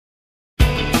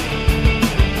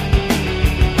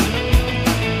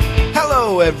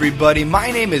Hello everybody, my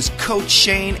name is Coach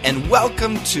Shane and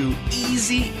welcome to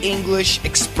Easy English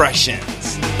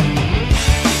Expressions.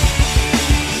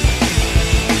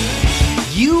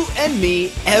 You and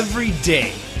me every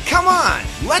day. Come on,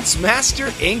 let's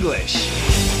master English.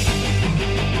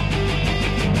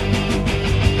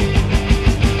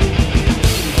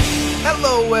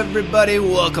 Hello everybody,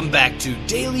 welcome back to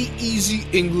Daily Easy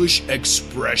English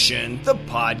Expression, the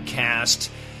podcast.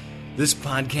 This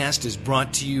podcast is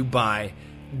brought to you by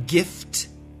Gift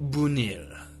Bunil.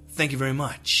 Thank you very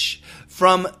much.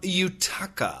 From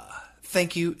Yutaka.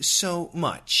 Thank you so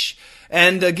much.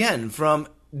 And again, from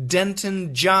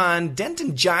Denton John.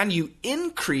 Denton John, you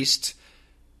increased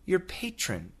your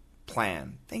patron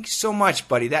plan. Thank you so much,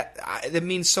 buddy. That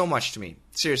means so much to me.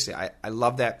 Seriously, I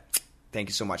love that. Thank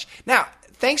you so much. Now,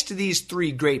 thanks to these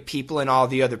three great people and all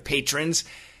the other patrons,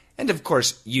 and of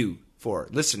course you for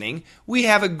listening, we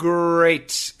have a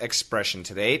great expression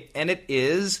today, and it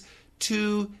is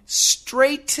to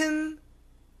straighten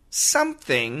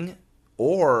something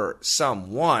or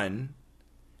someone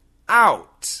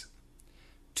out.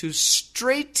 To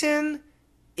straighten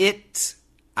it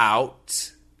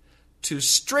out. To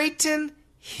straighten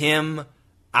him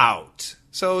out.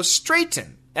 So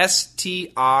straighten.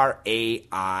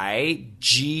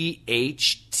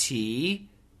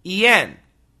 S-T-R-A-I-G-H-T-E-N.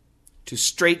 To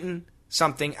straighten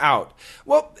something out.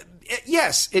 Well,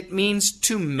 yes, it means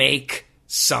to make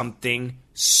something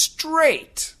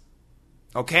straight.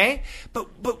 Okay? But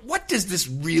what does this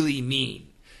really mean?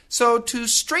 So to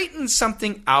straighten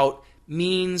something out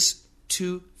means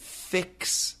to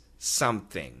fix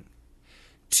something.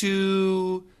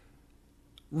 To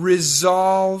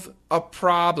resolve a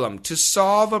problem, to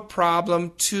solve a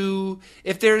problem,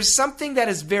 if there's something that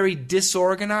is very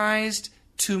disorganized,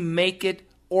 to make it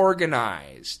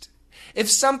organized. If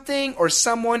something or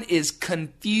someone is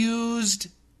confused,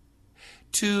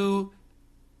 to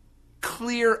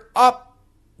clear up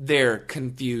their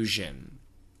confusion.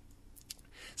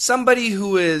 Somebody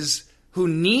who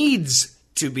needs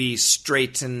to be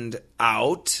straightened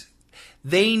out,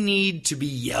 they need to be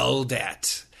yelled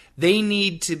at. They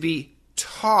need to be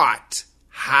taught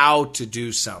how to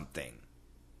do something.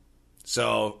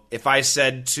 So if I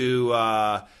said to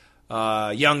a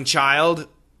young child,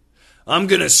 I'm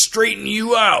going to straighten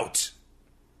you out,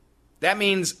 that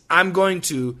means I'm going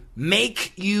to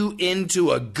make you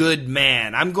into a good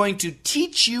man. I'm going to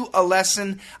teach you a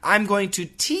lesson. I'm going to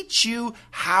teach you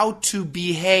how to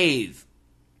behave.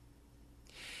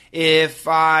 If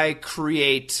I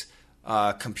create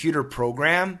a computer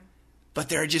program, but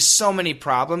there are just so many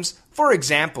problems. For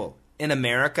example, in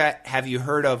America, have you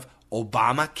heard of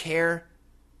Obamacare?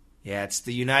 Yeah, it's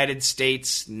the United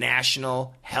States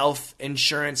National Health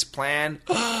Insurance Plan.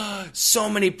 So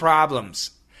many problems.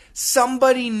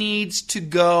 Somebody needs to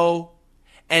go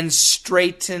and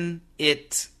straighten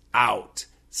it out.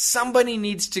 Somebody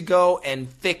needs to go and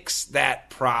fix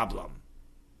that problem.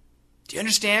 Do you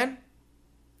understand?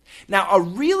 Now, a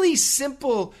really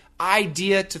simple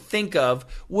idea to think of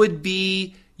would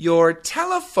be your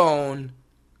telephone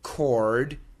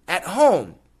cord at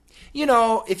home. You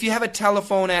know, if you have a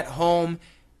telephone at home,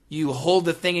 you hold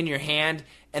the thing in your hand,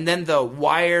 and then the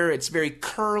wire, it's very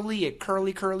curly,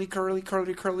 curly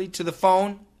to the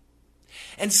phone.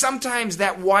 And sometimes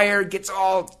that wire gets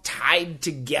all tied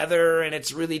together, and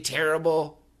it's really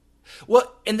terrible.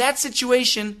 Well, in that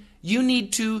situation, you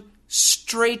need to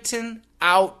straighten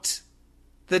out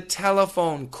the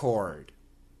telephone cord.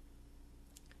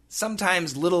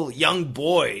 Sometimes little young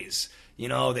boys,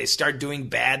 they start doing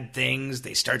bad things.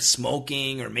 They start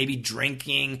smoking or maybe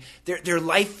drinking. Their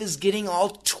life is getting all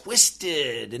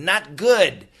twisted and not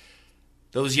good.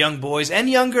 Those young boys and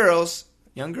young girls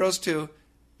too,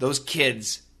 those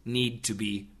kids need to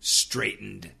be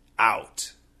straightened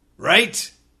out.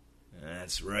 Right?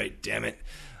 That's right, damn it.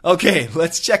 Okay,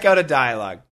 let's check out a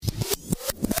dialogue.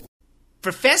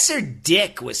 Professor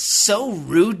Dick was so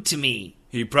rude to me.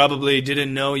 He probably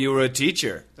didn't know you were a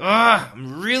teacher.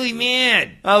 I'm really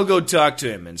mad. I'll go talk to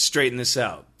him and straighten this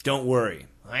out. Don't worry.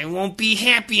 I won't be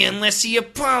happy unless he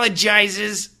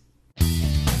apologizes. Did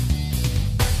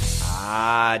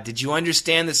you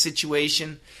understand the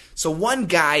situation? So one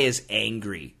guy is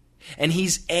angry. And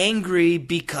he's angry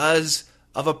because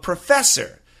of a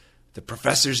professor. The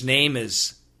professor's name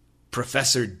is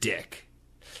Professor Dick.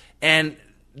 And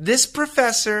this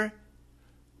professor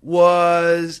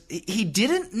he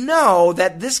didn't know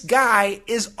that this guy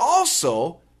is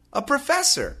also a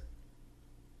professor.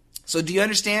 So do you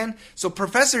understand? So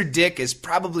Professor Dick is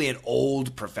probably an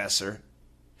old professor.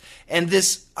 And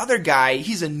this other guy,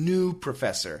 he's a new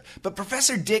professor. But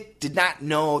Professor Dick did not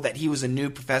know that he was a new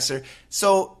professor,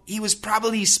 so he was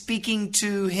probably speaking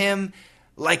to him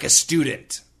like a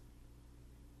student.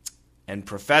 And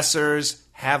professors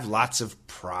have lots of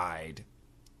pride.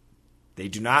 They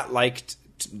do not like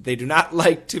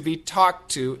to be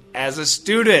talked to as a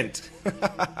student.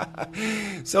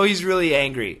 So he's really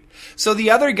angry. So the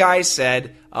other guy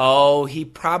said, "Oh, he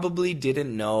probably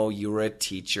didn't know you were a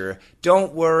teacher.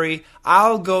 Don't worry,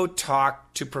 I'll go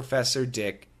talk to Professor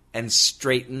Dick and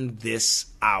straighten this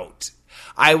out.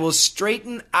 I will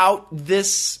straighten out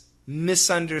this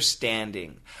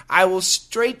misunderstanding. I will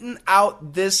straighten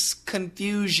out this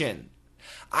confusion.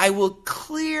 I will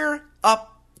clear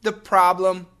up the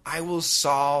problem. I will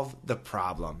solve the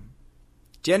problem."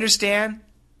 Do you understand?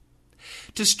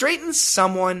 To straighten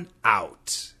someone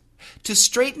out, to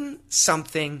straighten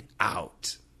something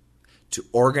out, to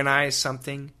organize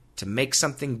something, to make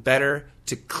something better,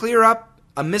 to clear up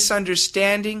a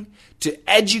misunderstanding, to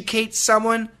educate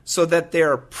someone so that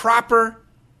they're proper.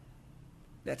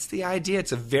 That's the idea.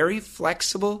 It's a very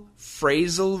flexible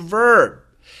phrasal verb.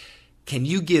 Can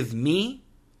you give me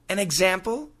an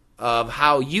example of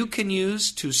how you can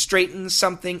use to straighten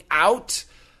something out?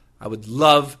 I would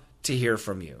love to hear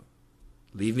from you.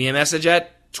 Leave me a message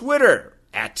at Twitter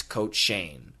at Coach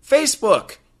Shane,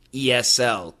 Facebook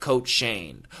ESL Coach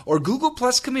Shane, or Google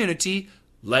Plus community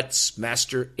Let's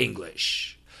Master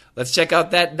English. Let's check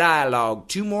out that dialogue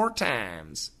 2 more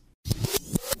times.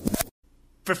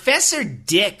 Professor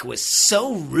Dick was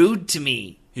so rude to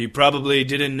me. He probably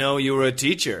didn't know you were a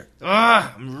teacher.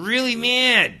 I'm really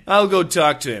mad. I'll go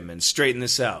talk to him and straighten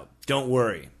this out. Don't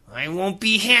worry. I won't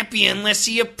be happy unless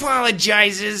he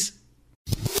apologizes.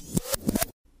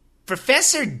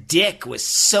 Professor Dick was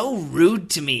so rude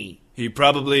to me. He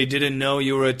probably didn't know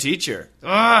you were a teacher.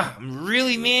 I'm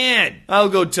really mad. I'll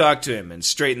go talk to him and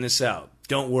straighten this out.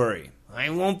 Don't worry. I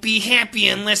won't be happy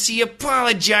unless he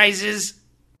apologizes.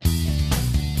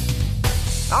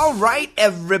 All right,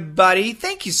 everybody.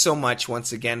 Thank you so much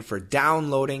once again for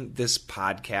downloading this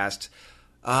podcast.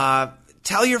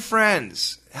 Tell your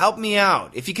friends. Help me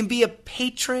out. If you can be a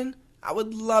patron, I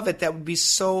would love it. That would be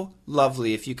so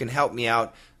lovely if you can help me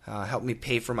out. Help me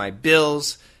pay for my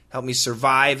bills. Help me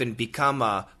survive and become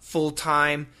a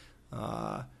full-time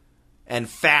and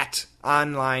fat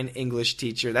online English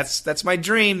teacher. That's my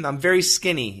dream. I'm very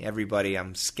skinny, everybody.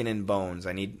 I'm skin and bones.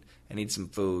 I need some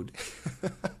food.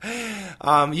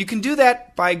 You can do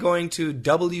that by going to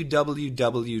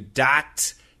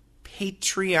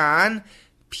www.patreon,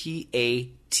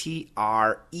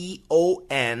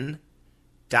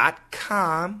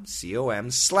 patreon.com,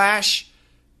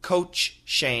 /Coach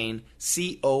Shane,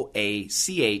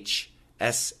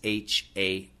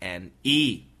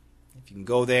 CoachShane. If you can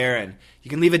go there and you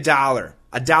can leave $1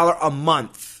 a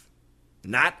month,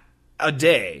 not a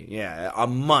day, a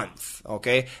month,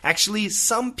 okay? Actually,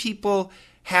 some people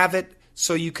have it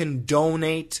so you can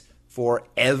donate for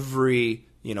every,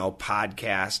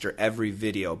 podcast or every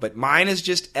video, but mine is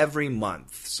just every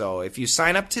month. So if you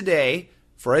sign up today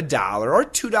for $1 or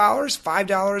 $2,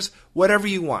 $5, whatever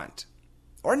you want,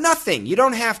 or nothing, you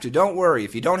don't have to. Don't worry.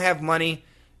 If you don't have money,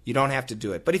 you don't have to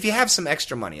do it. But if you have some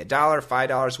extra money, $1,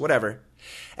 $5, whatever,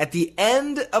 at the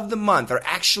end of the month, or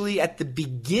actually at the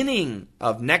beginning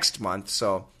of next month,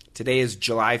 so today is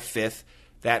July 5th,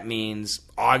 that means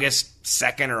August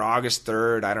 2nd or August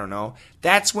 3rd, I don't know,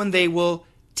 that's when they will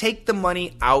take the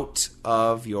money out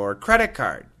of your credit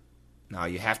card. Now,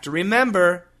 you have to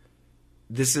remember,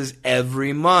 this is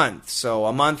every month. So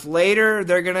a month later,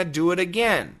 they're going to do it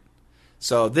again.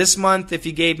 So this month, if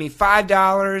you gave me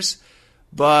 $5,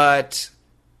 but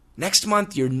next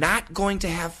month you're not going to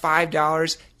have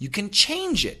 $5, you can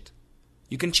change it.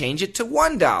 You can change it to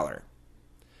 $1.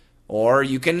 Or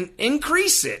you can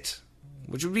increase it,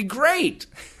 which would be great.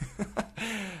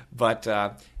 But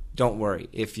don't worry.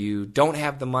 If you don't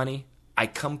have the money, I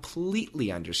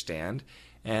completely understand.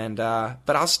 And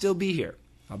but I'll still be here.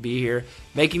 I'll be here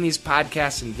making these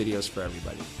podcasts and videos for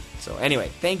everybody. So anyway,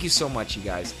 thank you so much, you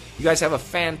guys. You guys have a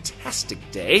fantastic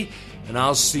day, and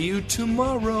I'll see you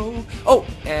tomorrow. Oh,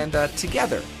 and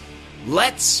together,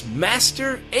 let's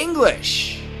master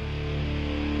English.